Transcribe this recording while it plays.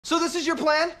So this is your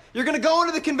plan? You're gonna go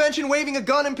into the convention waving a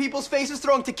gun in people's faces,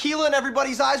 throwing tequila in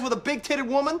everybody's eyes with a big-titted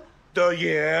woman?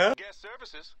 Yeah. Guest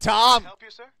services. Tom! Help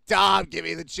you, sir? Tom, give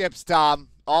me the chips, Tom.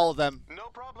 All of them. No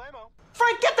problemo.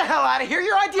 Frank, get the hell out of here!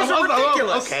 Your ideas are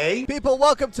ridiculous! Okay. People,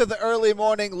 welcome to the early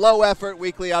morning, low-effort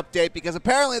weekly update, because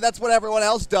apparently that's what everyone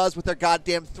else does with their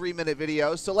goddamn 3-minute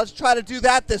videos, so let's try to do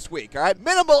that this week, all right?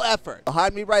 Minimal effort.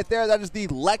 Behind me right there, that is the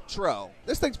Electro.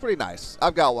 This thing's pretty nice.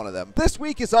 I've got one of them. This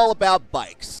week is all about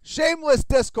bikes. Shameless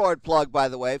Discord plug, by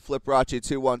the way.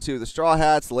 Fliprachi212, the Straw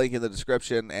Hats, link in the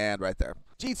description, and right there.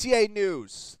 GTA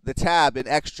News, the tab in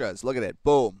extras. Look at it.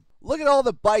 Boom. Look at all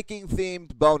the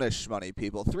biking-themed bonus money,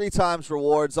 people. 3 times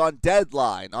rewards on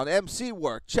Deadline, on MC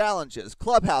work, challenges,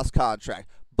 clubhouse contract,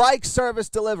 bike service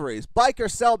deliveries. Biker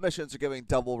sell missions are giving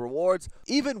double rewards.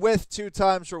 Even with 2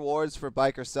 times rewards for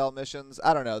biker sell missions,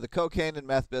 I don't know. The cocaine and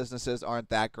meth businesses aren't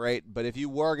that great, but if you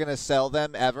were going to sell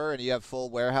them ever and you have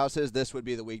full warehouses, this would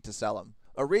be the week to sell them.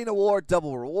 Arena War,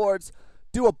 double rewards.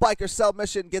 Do a biker sell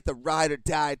mission, get the ride or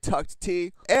die tucked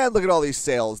tee. And look at all these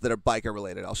sales that are biker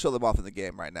related. I'll show them off in the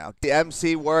game right now. The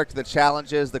MC work, the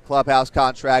challenges, the clubhouse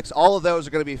contracts, all of those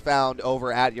are going to be found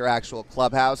over at your actual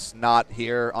clubhouse, not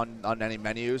here on any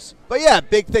menus. But yeah,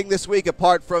 big thing this week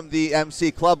apart from the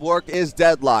MC club work is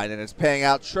Deadline, and it's paying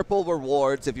out triple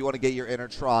rewards if you want to get your inner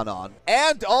Tron on.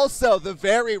 And also the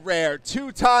very rare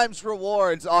 2 times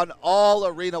rewards on all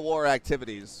Arena War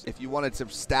activities. If you wanted to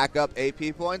stack up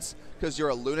AP points, because you're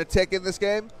a lunatic in this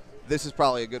game, this is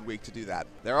probably a good week to do that.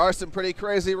 There are some pretty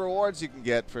crazy rewards you can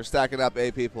get for stacking up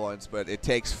AP points, but it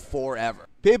takes forever.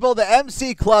 People, the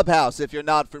MC Clubhouse, if you're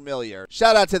not familiar.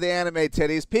 Shout out to the anime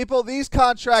titties. People, these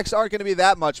contracts aren't going to be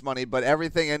that much money, but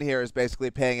everything in here is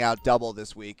basically paying out double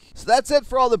this week. So that's it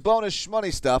for all the bonus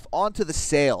shmoney stuff. On to the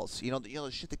sales. You know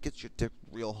the shit that gets your dick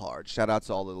real hard. Shout out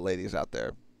to all the ladies out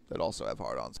there that also have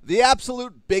hard-ons. The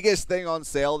absolute biggest thing on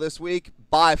sale this week,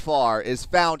 by far, is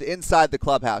found inside the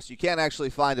clubhouse. You can't actually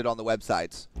find it on the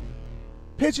websites.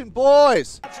 Pigeon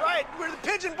Boys! That's right. We're the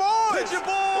Pigeon Boys. Pigeon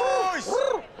Boys.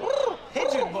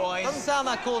 Pigeon boys? Doesn't sound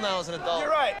that cool now as an adult.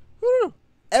 You're right. Woo.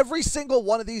 Every single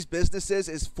one of these businesses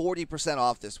is 40%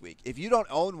 off this week. If you don't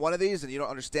own one of these and you don't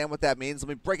understand what that means, let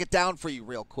me break it down for you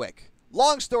real quick.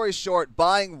 Long story short,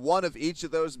 buying one of each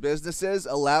of those businesses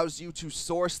allows you to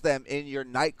source them in your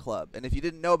nightclub. And if you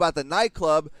didn't know about the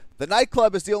nightclub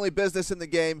is the only business in the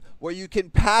game where you can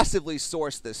passively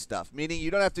source this stuff, meaning you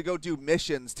don't have to go do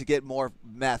missions to get more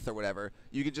meth or whatever.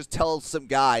 You can just tell some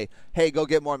guy, hey, go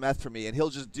get more meth for me, and he'll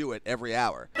just do it every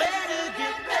hour.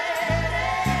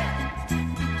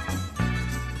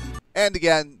 And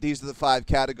again, these are the 5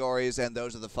 categories, and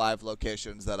those are the 5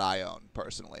 locations that I own,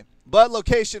 personally. But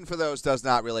location for those does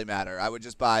not really matter. I would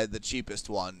just buy the cheapest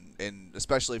one,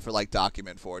 especially for, like,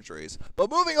 document forgeries. But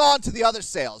moving on to the other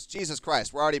sales. Jesus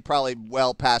Christ, we're already probably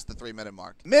well past the 3-minute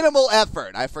mark. Minimal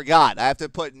effort. I forgot. I have to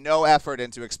put no effort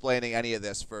into explaining any of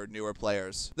this for newer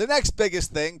players. The next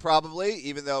biggest thing, probably,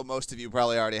 even though most of you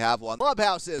probably already have one,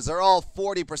 clubhouses are all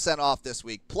 40% off this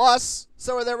week. Plus,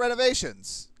 so are their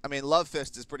renovations. I mean, Love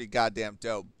Fist is pretty goddamn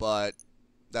dope, but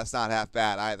that's not half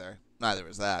bad either. Neither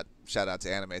is that. Shout out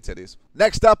to anime titties.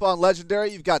 Next up on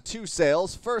Legendary, you've got 2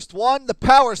 sales. First one, the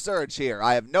Power Surge here.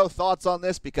 I have no thoughts on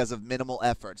this because of minimal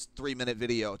efforts. 3-minute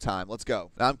video time. Let's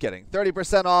go. No, I'm kidding.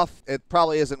 30% off. It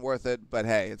probably isn't worth it, but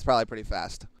hey, it's probably pretty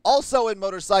fast. Also in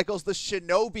motorcycles, the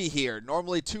Shinobi here.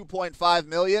 Normally 2.5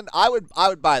 million. I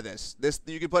would buy this.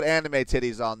 You can put anime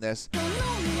titties on this.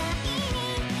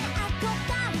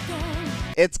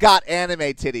 It's got anime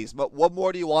titties, but what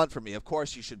more do you want from me? Of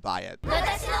course you should buy it.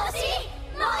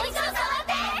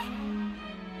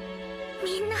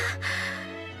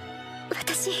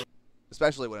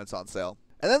 Especially when it's on sale.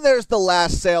 And then there's the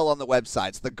last sale on the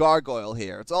websites, the Gargoyle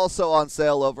here. It's also on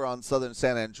sale over on Southern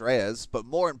San Andreas, but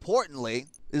more importantly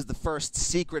is the first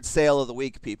secret sale of the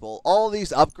week, people. All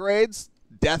these upgrades,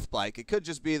 Death Bike. It could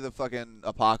just be the fucking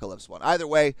Apocalypse one. Either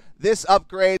way, this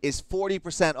upgrade is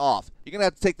 40% off. You're going to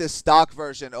have to take this stock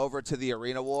version over to the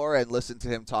Arena War and listen to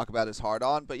him talk about his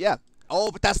hard-on. But yeah. Oh,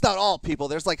 but that's not all, people.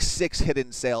 There's like 6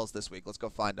 hidden sales this week. Let's go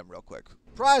find them real quick.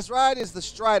 Prize ride is the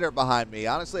Strider behind me.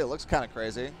 Honestly, it looks kind of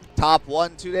crazy. Top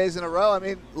 1 2 days in a row. I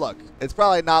mean, look, it's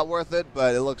probably not worth it,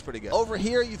 but it looks pretty good. Over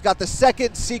here, you've got the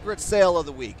second secret sale of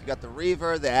the week. You got the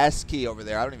Reaver, the S-Key over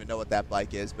there. I don't even know what that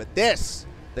bike is, but this...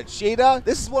 The Cheetah,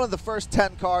 this is one of the first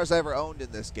 10 cars I ever owned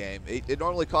in this game. It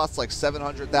normally costs like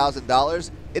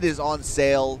 $700,000. It is on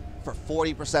sale for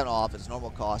 40% off its normal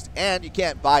cost, and you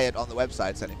can't buy it on the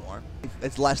websites anymore.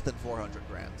 It's less than 400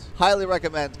 grand. Highly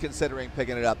recommend considering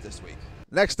picking it up this week.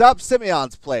 Next up,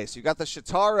 Simeon's Place. You got the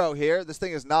Shitaro here. This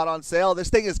thing is not on sale. This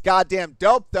thing is goddamn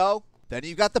dope, though. Then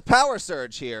you've got the Power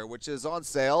Surge here, which is on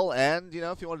sale, and, you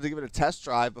know, if you wanted to give it a test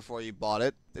drive before you bought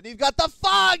it. Then you've got the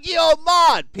Fogio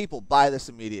mod! People, buy this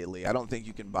immediately. I don't think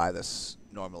you can buy this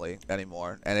normally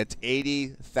anymore, and it's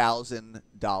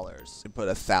 $80,000. You put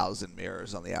 1,000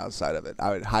 mirrors on the outside of it.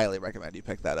 I would highly recommend you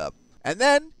pick that up. And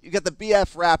then you get the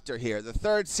BF Raptor here, the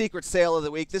third secret sale of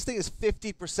the week. This thing is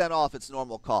 50% off its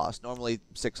normal cost, normally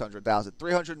 $600,000,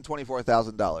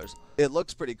 $324,000. It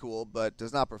looks pretty cool, but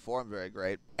does not perform very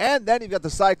great. And then you've got the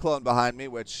Cyclone behind me,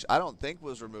 which I don't think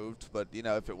was removed, but, you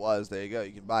know, if it was, there you go,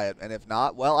 you can buy it. And if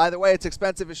not, well, either way, it's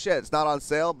expensive as shit. It's not on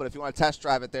sale, but if you want to test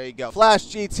drive it, there you go. Flash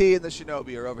GT and the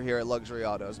Shinobi are over here at Luxury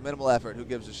Autos. Minimal effort, who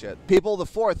gives a shit? People, the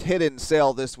fourth hidden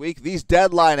sale this week, these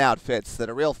Deadline outfits that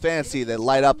are real fancy that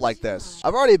light up like this.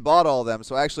 I've already bought all of them,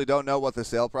 so I actually don't know what the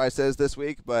sale price is this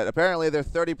week, but apparently they're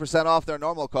 30% off their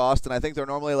normal cost, and I think they're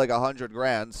normally like 100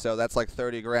 grand, so that's like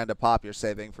 30 grand a pop you're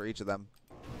saving for each of them.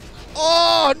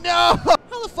 Oh, no!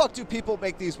 How the fuck do people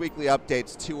make these weekly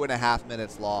updates 2.5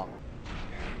 minutes long?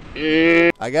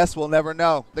 I guess we'll never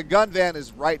know. The gun van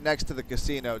is right next to the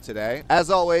casino today. As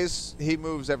always, he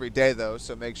moves every day, though,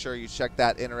 so make sure you check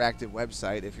that interactive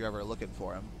website if you're ever looking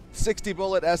for him. 60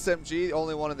 bullet SMG,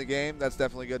 only one in the game. That's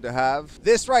definitely good to have.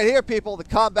 This right here, people, the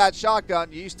combat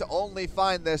shotgun. You used to only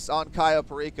find this on Caio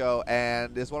Perico,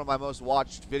 and is one of my most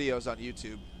watched videos on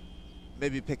YouTube.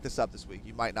 Maybe pick this up this week.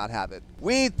 You might not have it.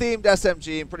 Weed-themed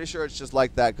SMG. I'm pretty sure it's just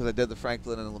like that because I did the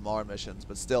Franklin and Lamar missions,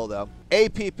 but still, though.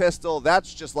 AP pistol.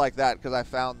 That's just like that because I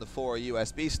found the 4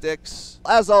 USB sticks.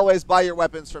 As always, buy your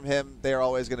weapons from him. They are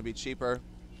always going to be cheaper.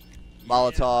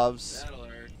 Molotovs. That'll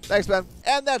hurt. Thanks, man.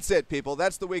 And that's it, people.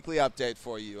 That's the weekly update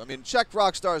for you. I mean, check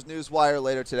Rockstar's Newswire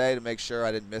later today to make sure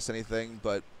I didn't miss anything,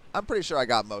 but I'm pretty sure I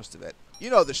got most of it. You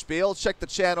know the spiel. Check the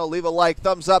channel, leave a like,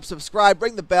 thumbs up, subscribe,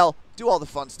 ring the bell, do all the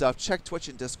fun stuff. Check Twitch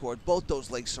and Discord. Both those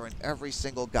links are in every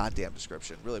single goddamn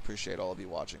description. Really appreciate all of you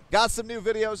watching. Got some new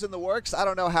videos in the works. I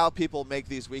don't know how people make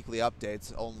these weekly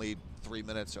updates only 3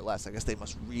 minutes or less. I guess they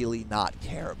must really not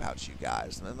care about you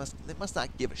guys. They must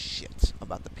not give a shit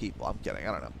about the people. I'm kidding.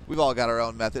 I don't know. We've all got our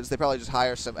own methods. They probably just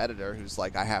hire some editor who's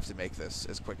like, I have to make this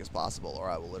as quick as possible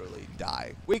or I will literally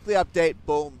die. Weekly update.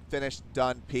 Boom. Finished.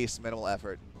 Done. Peace. Minimal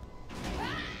effort.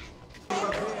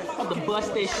 About to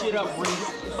bust that shit up,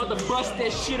 Reese. About to bust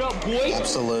that shit up, boy.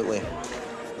 Absolutely.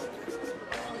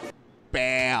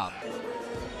 Bam.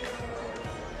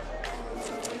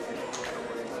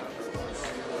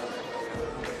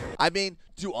 I mean,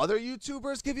 do other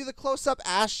YouTubers give you the close-up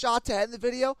ass shot to end the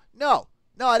video? No.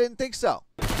 No, I didn't think so.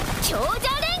 強者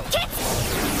連結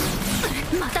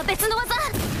また別の技